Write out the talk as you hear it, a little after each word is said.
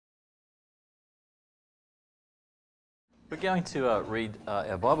We're going to read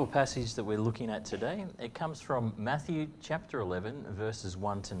our Bible passage that we're looking at today. It comes from Matthew chapter 11, verses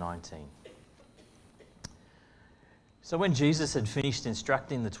 1 to 19. So when Jesus had finished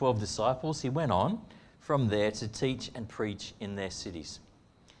instructing the 12 disciples, he went on from there to teach and preach in their cities.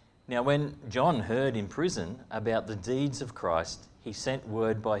 Now when John heard in prison about the deeds of Christ, he sent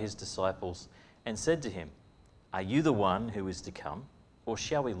word by his disciples and said to him, "Are you the one who is to come, or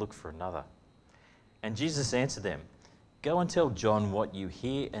shall we look for another?" And Jesus answered them, "Go and tell John what you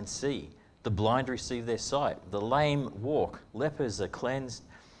hear and see. The blind receive their sight, the lame walk, lepers are cleansed,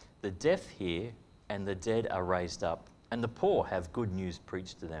 the deaf hear, and the dead are raised up, and the poor have good news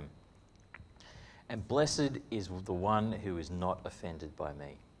preached to them. And blessed is the one who is not offended by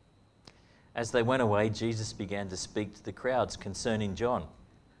me." As they went away, Jesus began to speak to the crowds concerning John.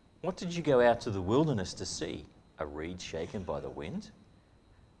 "What did you go out to the wilderness to see? A reed shaken by the wind?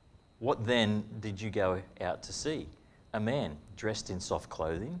 What then did you go out to see? A man dressed in soft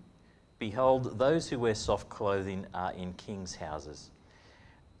clothing? Behold, those who wear soft clothing are in kings' houses.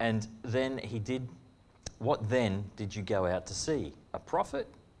 What then did you go out to see? A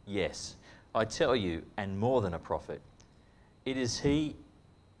prophet? Yes, I tell you, and more than a prophet. It is he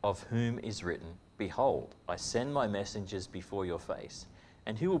of whom is written, 'Behold, I send my messengers before your face,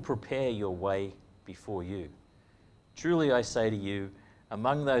 and who will prepare your way before you.' Truly I say to you,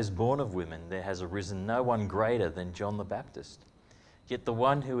 among those born of women there has arisen no one greater than John the Baptist. Yet the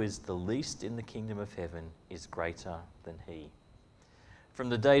one who is the least in the kingdom of heaven is greater than he. From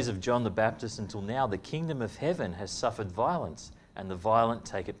the days of John the Baptist until now, the kingdom of heaven has suffered violence, and the violent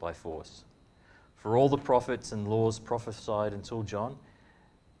take it by force. For all the prophets and laws prophesied until John,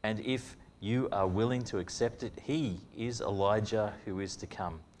 and if you are willing to accept it, he is Elijah who is to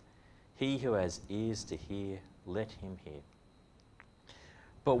come. He who has ears to hear, let him hear.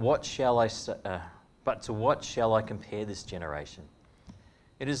 But to what shall I compare this generation?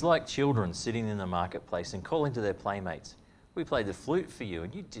 It is like children sitting in the marketplace and calling to their playmates, 'We played the flute for you,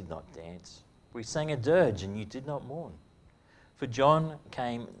 and you did not dance. We sang a dirge, and you did not mourn.' For John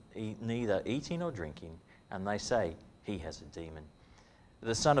came neither eating or drinking, and they say, 'He has a demon.'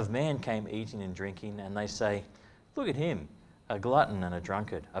 The Son of Man came eating and drinking, and they say, 'Look at him, a glutton and a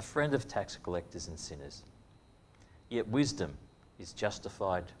drunkard, a friend of tax collectors and sinners.' Yet wisdom is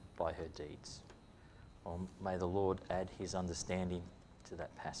justified by her deeds." Well, may the Lord add his understanding to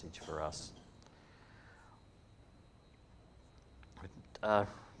that passage for us.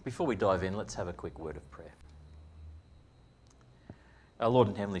 Before we dive in, let's have a quick word of prayer. Our Lord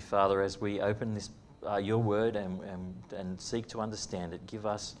and Heavenly Father, as we open this your word and seek to understand it, give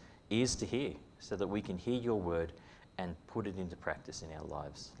us ears to hear so that we can hear your word and put it into practice in our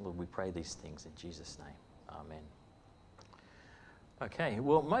lives. Lord, we pray these things in Jesus' name. Amen. Okay,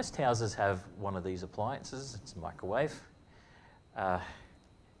 well, most houses have one of these appliances. It's a microwave.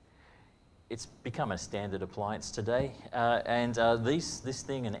 It's become a standard appliance today. This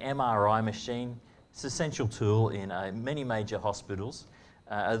thing, an MRI machine, it's an essential tool in many major hospitals.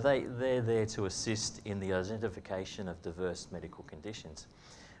 They're there to assist in the identification of diverse medical conditions.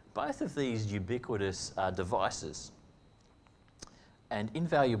 Both of these ubiquitous devices and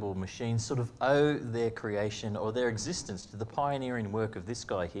invaluable machines sort of owe their creation or their existence to the pioneering work of this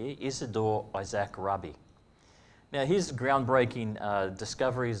guy here, Isidore Isaac Rabi. Now, his groundbreaking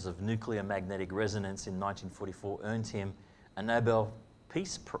discoveries of nuclear magnetic resonance in 1944 earned him a Nobel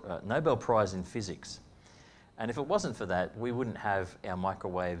Prize in Physics. And if it wasn't for that, we wouldn't have our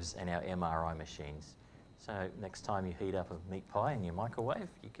microwaves and our MRI machines. So next time you heat up a meat pie in your microwave,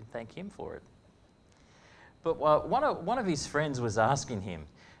 you can thank him for it. But one of his friends was asking him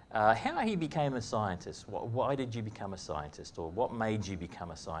how he became a scientist. Why did you become a scientist? Or what made you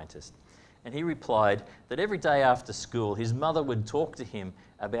become a scientist? And he replied that every day after school, his mother would talk to him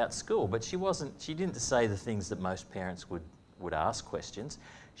about school, but she didn't say the things that most parents would ask questions.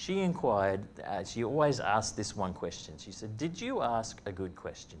 She inquired, she always asked this one question. She said, "Did you ask a good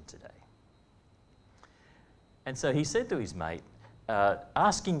question today?" And so he said to his mate,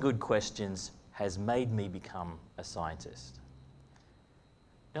 "Asking good questions has made me become a scientist."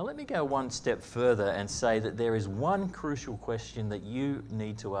 Now let me go one step further and say that there is one crucial question that you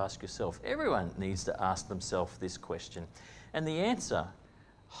need to ask yourself. Everyone needs to ask themselves this question. And the answer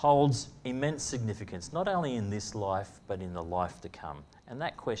holds immense significance, not only in this life, but in the life to come. And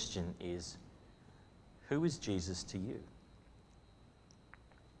that question is, who is Jesus to you?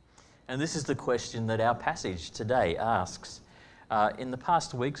 And this is the question that our passage today asks. In the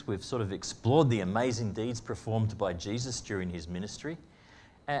past weeks, we've sort of explored the amazing deeds performed by Jesus during his ministry.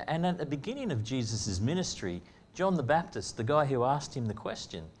 And at the beginning of Jesus' ministry, John the Baptist, the guy who asked him the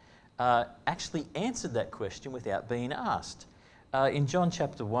question, actually answered that question without being asked. In John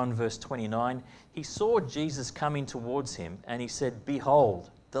chapter 1, verse 29, he saw Jesus coming towards him, and he said, "Behold,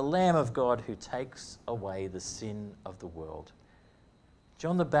 the Lamb of God who takes away the sin of the world."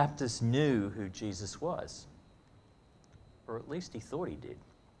 John the Baptist knew who Jesus was, or at least he thought he did.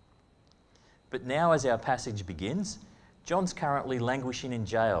 But now, as our passage begins, John's currently languishing in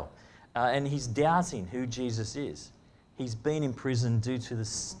jail, and he's doubting who Jesus is. He's been in prison due to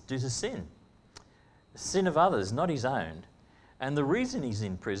sin, the sin of others, not his own. And the reason he's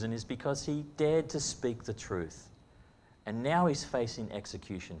in prison is because he dared to speak the truth. And now he's facing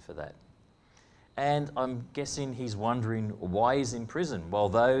execution for that. And I'm guessing he's wondering why he's in prison, while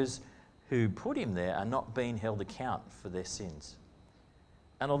those who put him there are not being held account for their sins.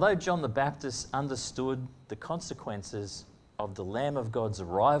 And although John the Baptist understood the consequences of the Lamb of God's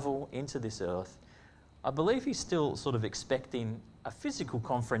arrival into this earth, I believe he's still sort of expecting a physical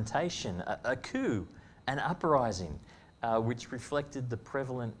confrontation, a coup, an uprising, which reflected the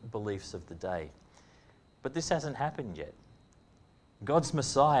prevalent beliefs of the day. But this hasn't happened yet. God's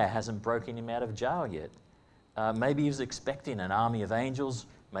Messiah hasn't broken him out of jail yet. Maybe he was expecting an army of angels.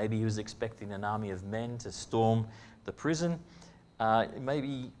 Maybe he was expecting an army of men to storm the prison.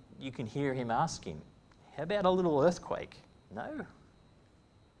 Maybe you can hear him asking, "How about a little earthquake?" No?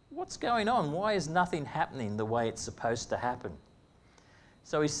 What's going on? Why is nothing happening the way it's supposed to happen?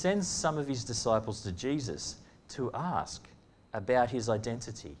 So he sends some of his disciples to Jesus to ask about his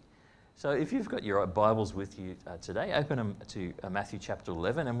identity. So if you've got your Bibles with you today, open them to Matthew chapter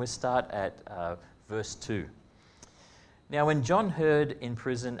 11, and we'll start at verse 2. Now when John heard in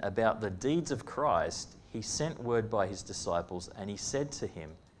prison about the deeds of Christ, he sent word by his disciples, and he said to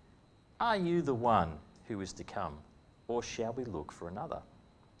him, "Are you the one who is to come, or shall we look for another?"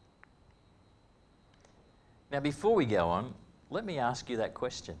 Now before we go on, let me ask you that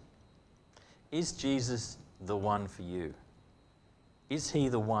question. Is Jesus the one for you? Is he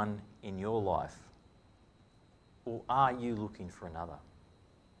the one in your life? Or are you looking for another?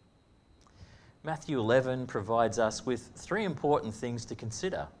 Matthew 11 provides us with three important things to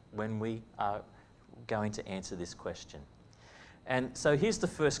consider when we are going to answer this question. And so here's the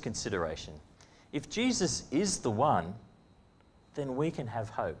first consideration. If Jesus is the one, then we can have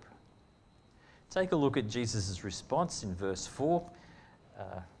hope. Take a look at Jesus' response in verse 4.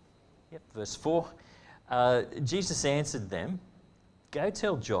 Verse 4. Jesus answered them, "Go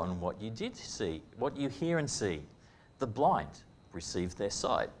tell John what you did see, what you hear and see. The blind receive their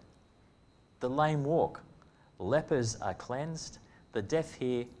sight. The lame walk. Lepers are cleansed. The deaf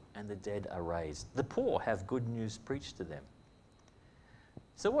hear, and the dead are raised. The poor have good news preached to them."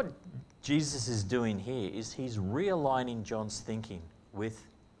 So what Jesus is doing here is he's realigning John's thinking with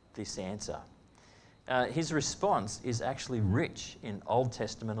this answer. His response is actually rich in Old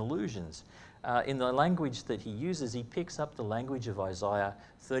Testament allusions. In the language that he uses, he picks up the language of Isaiah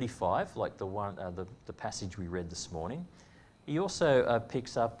 35, like the passage we read this morning. He also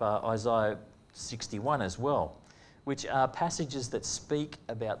picks up Isaiah 61 as well, which are passages that speak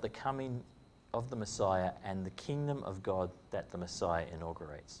about the coming of the Messiah and the kingdom of God that the Messiah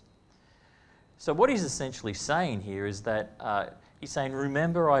inaugurates. So what he's essentially saying here is that he's saying,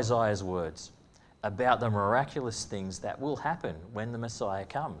 remember Isaiah's words about the miraculous things that will happen when the Messiah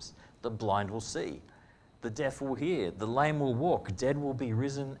comes. The blind will see, the deaf will hear, the lame will walk, dead will be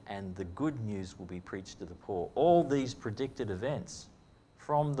risen, and the good news will be preached to the poor. All these predicted events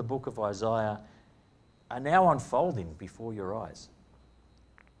from the book of Isaiah are now unfolding before your eyes.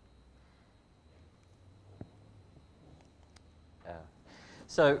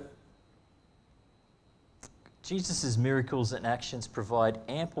 So Jesus' miracles and actions provide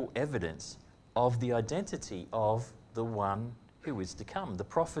ample evidence of the identity of the one who is to come, the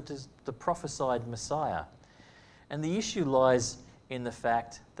prophesied Messiah. And the issue lies in the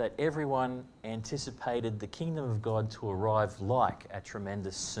fact that everyone anticipated the kingdom of God to arrive like a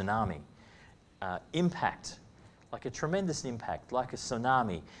tremendous tsunami. Impact, like a tremendous impact, like a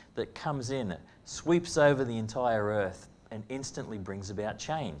tsunami that comes in, sweeps over the entire earth, and instantly brings about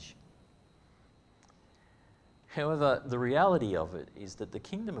change. However, the reality of it is that the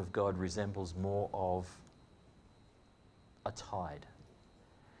kingdom of God resembles more of a tide,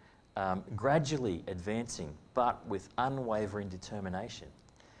 gradually advancing, but with unwavering determination.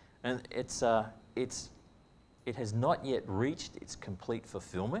 And it has not yet reached its complete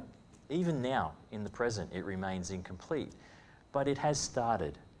fulfillment. Even now, in the present, it remains incomplete. But it has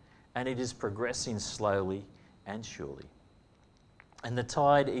started, and it is progressing slowly and surely. And the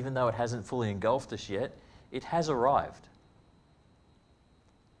tide, even though it hasn't fully engulfed us yet, it has arrived.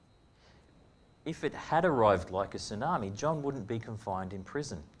 If it had arrived like a tsunami, John wouldn't be confined in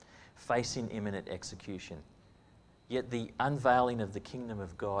prison. facing imminent execution. Yet the unveiling of the kingdom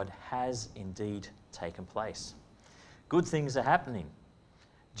of God has indeed taken place. Good things are happening.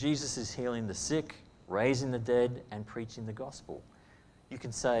 Jesus is healing the sick, raising the dead, and preaching the gospel. You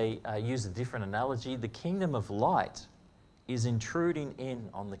can say, use a different analogy, the kingdom of light is intruding in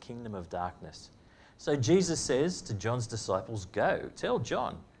on the kingdom of darkness. So Jesus says to John's disciples, go, tell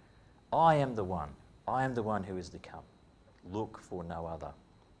John, I am the one who is to come. Look for no other.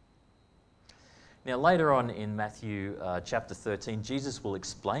 Now later on in Matthew chapter 13, Jesus will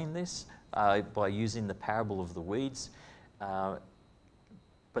explain this by using the parable of the weeds, but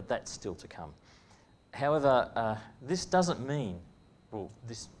that's still to come. However, this doesn't mean,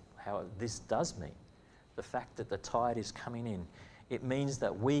 this does mean the fact that the tide is coming in. It means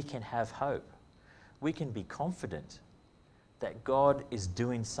that we can have hope. We can be confident that God is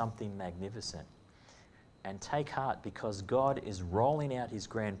doing something magnificent. And take heart, because God is rolling out his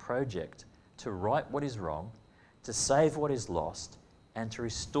grand project to right what is wrong, to save what is lost, and to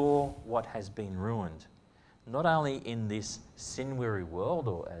restore what has been ruined. Not only in this sin-weary world,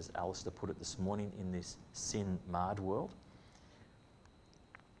 or as Alistair put it this morning, in this sin-marred world.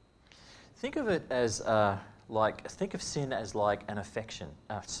 Think of it as think of sin as like an infection.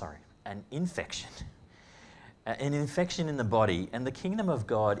 An infection in the body, and the kingdom of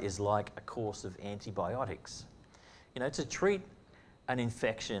God is like a course of antibiotics. You know, to treat an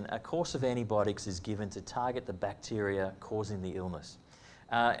infection, a course of antibiotics is given to target the bacteria causing the illness.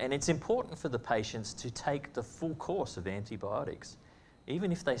 And it's important for the patients to take the full course of antibiotics,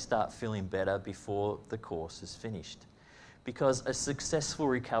 even if they start feeling better before the course is finished. Because a successful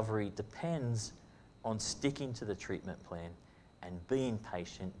recovery depends on sticking to the treatment plan and being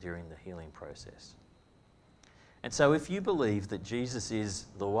patient during the healing process. And so if you believe that Jesus is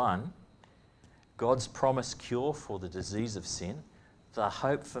the one, God's promised cure for the disease of sin, the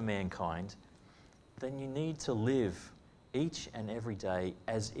hope for mankind, then you need to live each and every day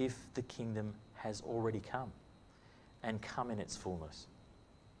as if the kingdom has already come and come in its fullness.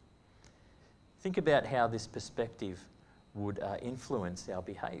 Think about how this perspective would influence our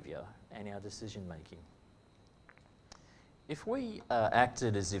behaviour and our decision making. If we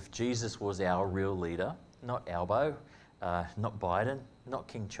acted as if Jesus was our real leader, not Albo, not Biden, not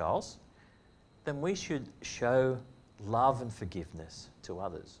King Charles, then we should show love and forgiveness to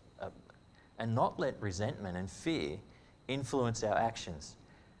others and not let resentment and fear influence our actions.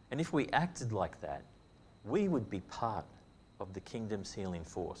 And if we acted like that, we would be part of the kingdom's healing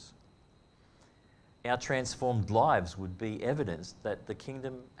force. Our transformed lives would be evidence that the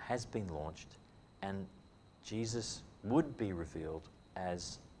kingdom has been launched and Jesus would be revealed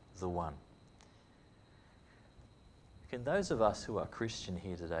as the one. Can those of us who are Christian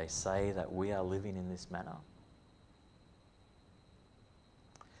here today say that we are living in this manner?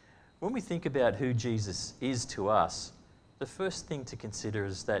 When we think about who Jesus is to us, the first thing to consider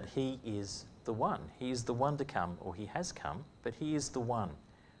is that he is the one. He is the one to come, or he has come, but he is the one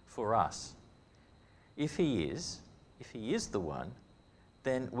for us. If he is the one,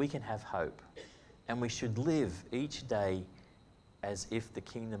 then we can have hope, and we should live each day as if the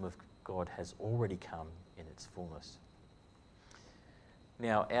kingdom of God has already come in its fullness.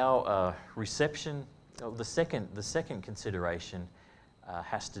 Now, our reception, the second consideration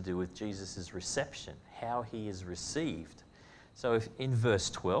has to do with Jesus' reception, how he is received. So if in verse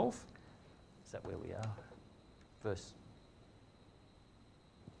 12, is that where we are?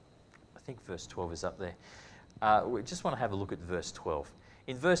 I think verse 12 is up there. We just want to have a look at verse 12.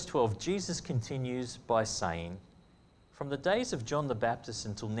 In verse 12, Jesus continues by saying, "From the days of John the Baptist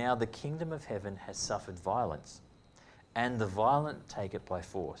until now, the kingdom of heaven has suffered violence, and the violent take it by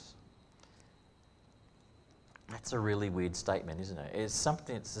force." That's a really weird statement, isn't it? It's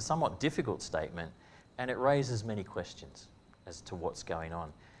a somewhat difficult statement, and it raises many questions as to what's going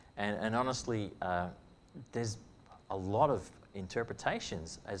on. And honestly, there's a lot of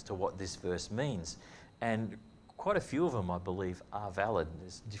interpretations as to what this verse means, and quite a few of them, I believe, are valid.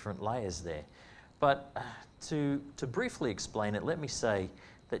 There's different layers there. But to briefly explain it, let me say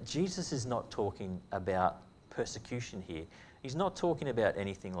that Jesus is not talking about persecution here. He's not talking about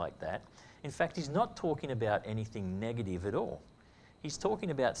anything like that. In fact, he's not talking about anything negative at all. He's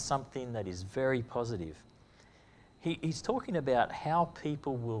talking about something that is very positive. He's talking about how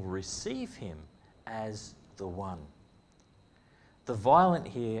people will receive him as the one. The violent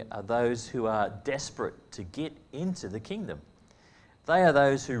here are those who are desperate to get into the kingdom. They are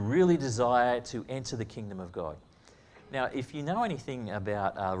those who really desire to enter the kingdom of God. Now, if you know anything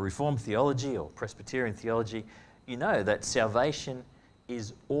about Reformed theology or Presbyterian theology, you know that salvation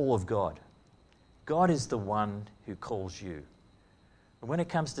is all of God. God is the one who calls you. And when it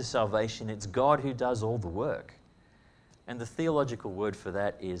comes to salvation, it's God who does all the work. And the theological word for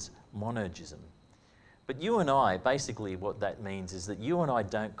that is monergism. But you and I, basically what that means is that you and I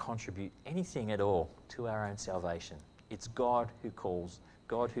don't contribute anything at all to our own salvation. It's God who calls,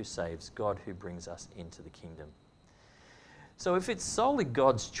 God who saves, God who brings us into the kingdom. So if it's solely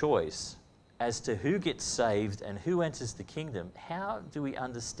God's choice as to who gets saved and who enters the kingdom, how do we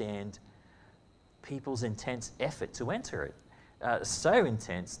understand people's intense effort to enter it? So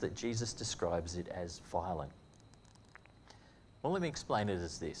intense that Jesus describes it as violent. Well, let me explain it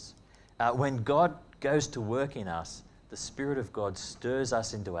as this. When God goes to work in us, the Spirit of God stirs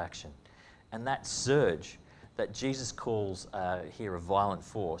us into action. And that surge that Jesus calls here a violent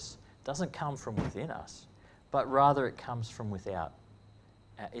force doesn't come from within us, but rather it comes from without.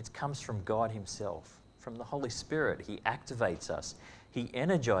 It comes from God himself, from the Holy Spirit. He activates us. He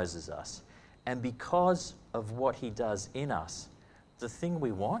energizes us. And because of what he does in us, the thing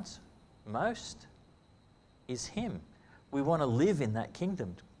we want most is him. We want to live in that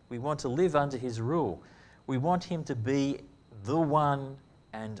kingdom. We want to live under his rule. We want him to be the one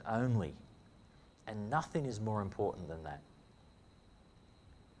and only. And nothing is more important than that.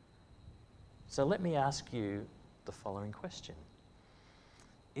 So let me ask you the following question.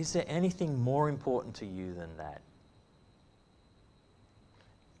 Is there anything more important to you than that?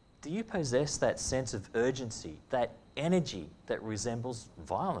 Do you possess that sense of urgency, that energy that resembles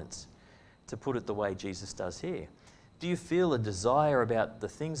violence, to put it the way Jesus does here? Do you feel a desire about the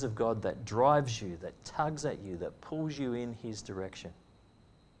things of God that drives you, that tugs at you, that pulls you in his direction?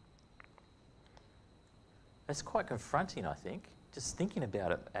 That's quite confronting, I think, just thinking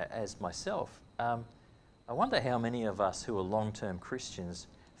about it as myself. I wonder how many of us who are long-term Christians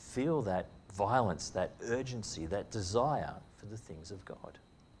feel that violence, that urgency, that desire for the things of God.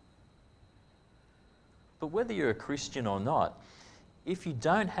 But whether you're a Christian or not, if you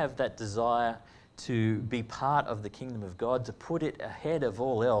don't have that desire to be part of the kingdom of God, to put it ahead of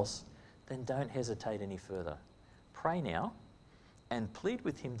all else, then don't hesitate any further. Pray now and plead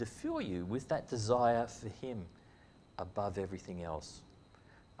with him to fill you with that desire for him above everything else.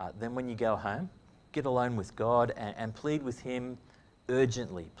 Then when you go home, get alone with God and plead with him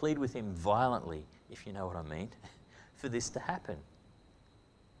urgently, plead with him violently, if you know what I mean, for this to happen.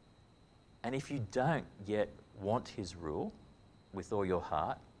 And if you don't yet want his rule with all your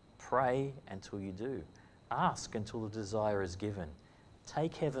heart, pray until you do. Ask until the desire is given.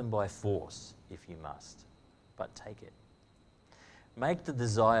 Take heaven by force if you must, but take it. Make the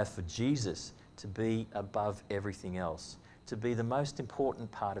desire for Jesus to be above everything else, to be the most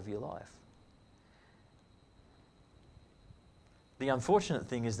important part of your life. The unfortunate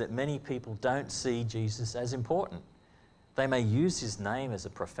thing is that many people don't see Jesus as important. They may use his name as a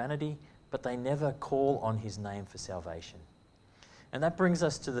profanity, but they never call on his name for salvation. And that brings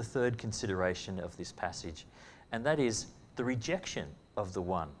us to the third consideration of this passage, and that is the rejection of the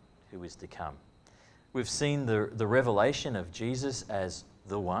one who is to come. We've seen the revelation of Jesus as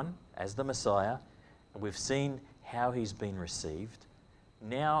the one, as the Messiah, and we've seen how he's been received.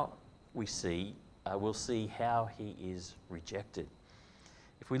 Now we'll see how he is rejected.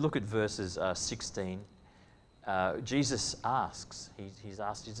 If we look at verses 16, Jesus asks, he's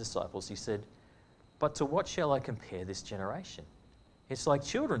asked his disciples, he said, "But to what shall I compare this generation? It's like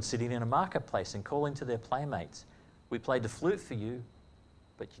children sitting in a marketplace and calling to their playmates. We played the flute for you,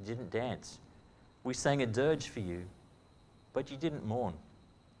 but you didn't dance. We sang a dirge for you, but you didn't mourn."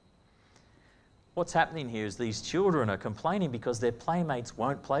 What's happening here is these children are complaining because their playmates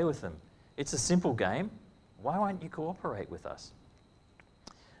won't play with them. It's a simple game. Why won't you cooperate with us?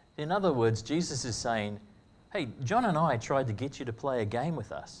 In other words, Jesus is saying, hey, John and I tried to get you to play a game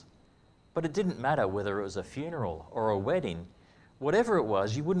with us, but it didn't matter whether it was a funeral or a wedding. Whatever it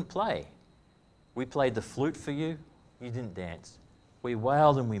was, you wouldn't play. We played the flute for you, you didn't dance. We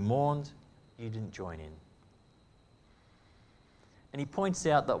wailed and we mourned, you didn't join in. And he points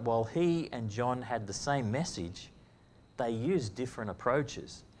out that while he and John had the same message, they used different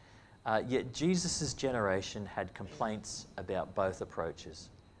approaches. Yet Jesus' generation had complaints about both approaches.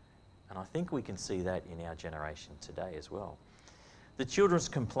 And I think we can see that in our generation today as well. The children's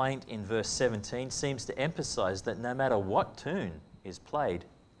complaint in verse 17 seems to emphasize that no matter what tune is played,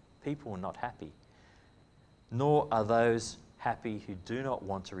 people are not happy. Nor are those happy who do not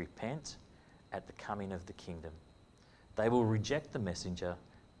want to repent at the coming of the kingdom. They will reject the messenger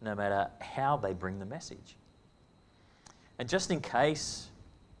no matter how they bring the message. And just in case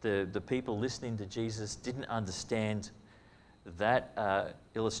the people listening to Jesus didn't understand that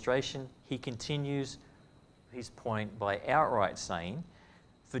illustration, he continues his point by outright saying,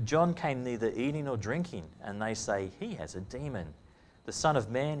 "For John came neither eating nor drinking, and they say he has a demon. The Son of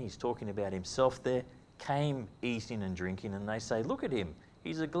Man, he's talking about himself there, came eating and drinking, and they say, look at him,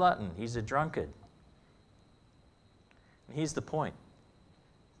 he's a glutton, he's a drunkard. And here's the point.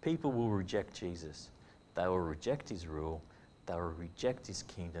 People will reject Jesus. They will reject his rule. They will reject his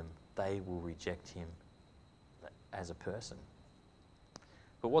kingdom. They will reject him as a person.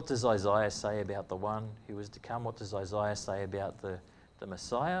 But what does Isaiah say about the one who is to come? What does Isaiah say about the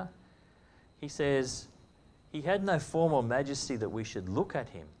Messiah? He says, he had no form or majesty that we should look at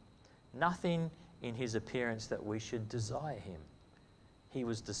him, nothing in his appearance that we should desire him. He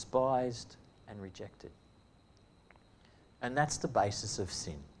was despised and rejected. And that's the basis of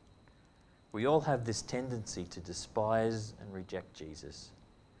sin. We all have this tendency to despise and reject Jesus,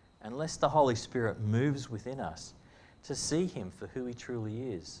 unless the Holy Spirit moves within us to see him for who he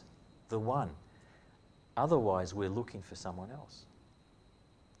truly is, the one. Otherwise, we're looking for someone else.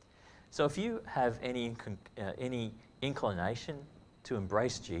 So if you have any inclination to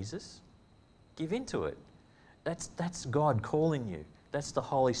embrace Jesus, give into it. That's God calling you. That's the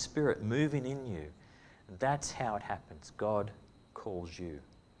Holy Spirit moving in you. That's how it happens. God calls you.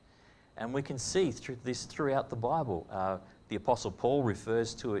 And we can see this throughout the Bible. The Apostle Paul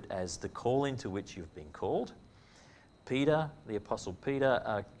refers to it as the calling to which you've been called. Peter, the Apostle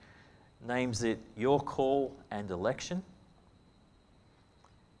Peter, names it your call and election.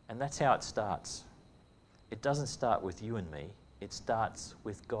 And that's how it starts. It doesn't start with you and me. It starts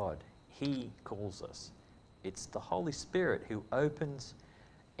with God. He calls us. It's the Holy Spirit who opens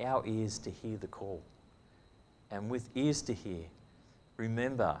our ears to hear the call. And with ears to hear,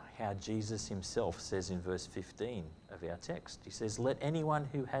 remember how Jesus himself says in verse 15 of our text. He says, let anyone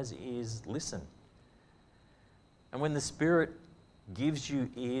who has ears listen. And when the Spirit gives you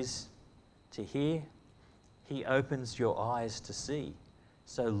ears to hear, he opens your eyes to see.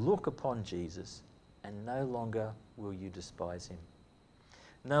 So look upon Jesus, and no longer will you despise him.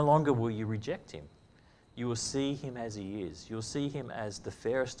 No longer will you reject him. You will see him as he is. You'll see him as the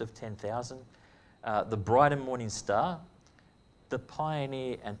fairest of 10,000, the bright and morning star, the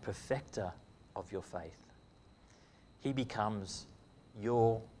pioneer and perfecter of your faith. He becomes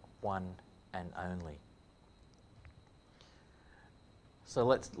your one and only. So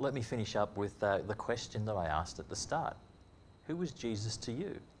let me finish up with the question that I asked at the start. Who was Jesus to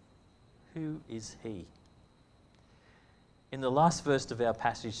you? Who is he? In the last verse of our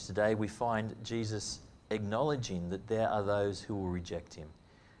passage today, we find Jesus acknowledging that there are those who will reject him.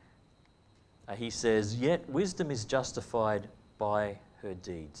 He says, yet wisdom is justified by her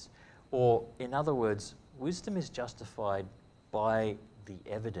deeds. Or, in other words, wisdom is justified by the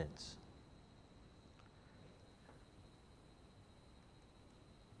evidence.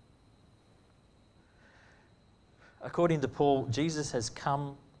 According to Paul, Jesus has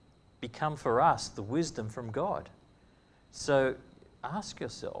become for us the wisdom from God. So ask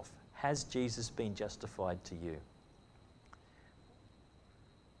yourself, has Jesus been justified to you?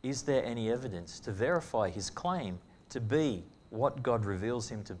 Is there any evidence to verify his claim to be what God reveals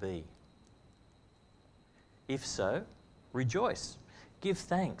him to be? If so, rejoice, give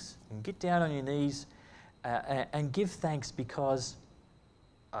thanks, and get down on your knees and give thanks because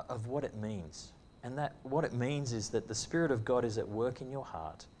of what it means. And that what it means is that the Spirit of God is at work in your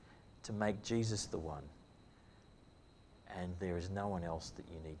heart to make Jesus the one. And there is no one else that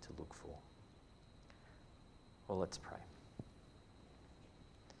you need to look for. Well, let's pray.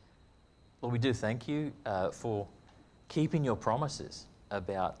 Lord, we do thank you for keeping your promises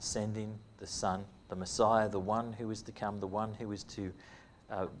about sending the Son, the Messiah, the one who is to come, the one who is to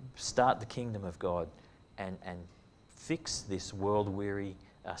start the kingdom of God and fix this world-weary,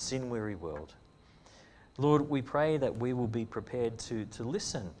 sin-weary world. Lord, we pray that we will be prepared to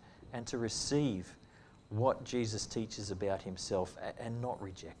listen and to receive what Jesus teaches about himself and not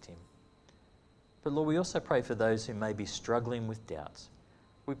reject him. But Lord, we also pray for those who may be struggling with doubts.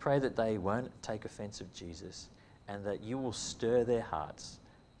 We pray that they won't take offense of Jesus and that you will stir their hearts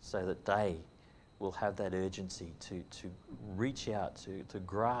so that they will have that urgency to reach out, to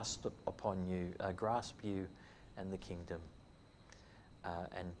grasp upon you, grasp you and the kingdom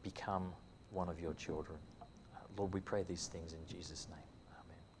and become one of your children. Lord, we pray these things in Jesus' name.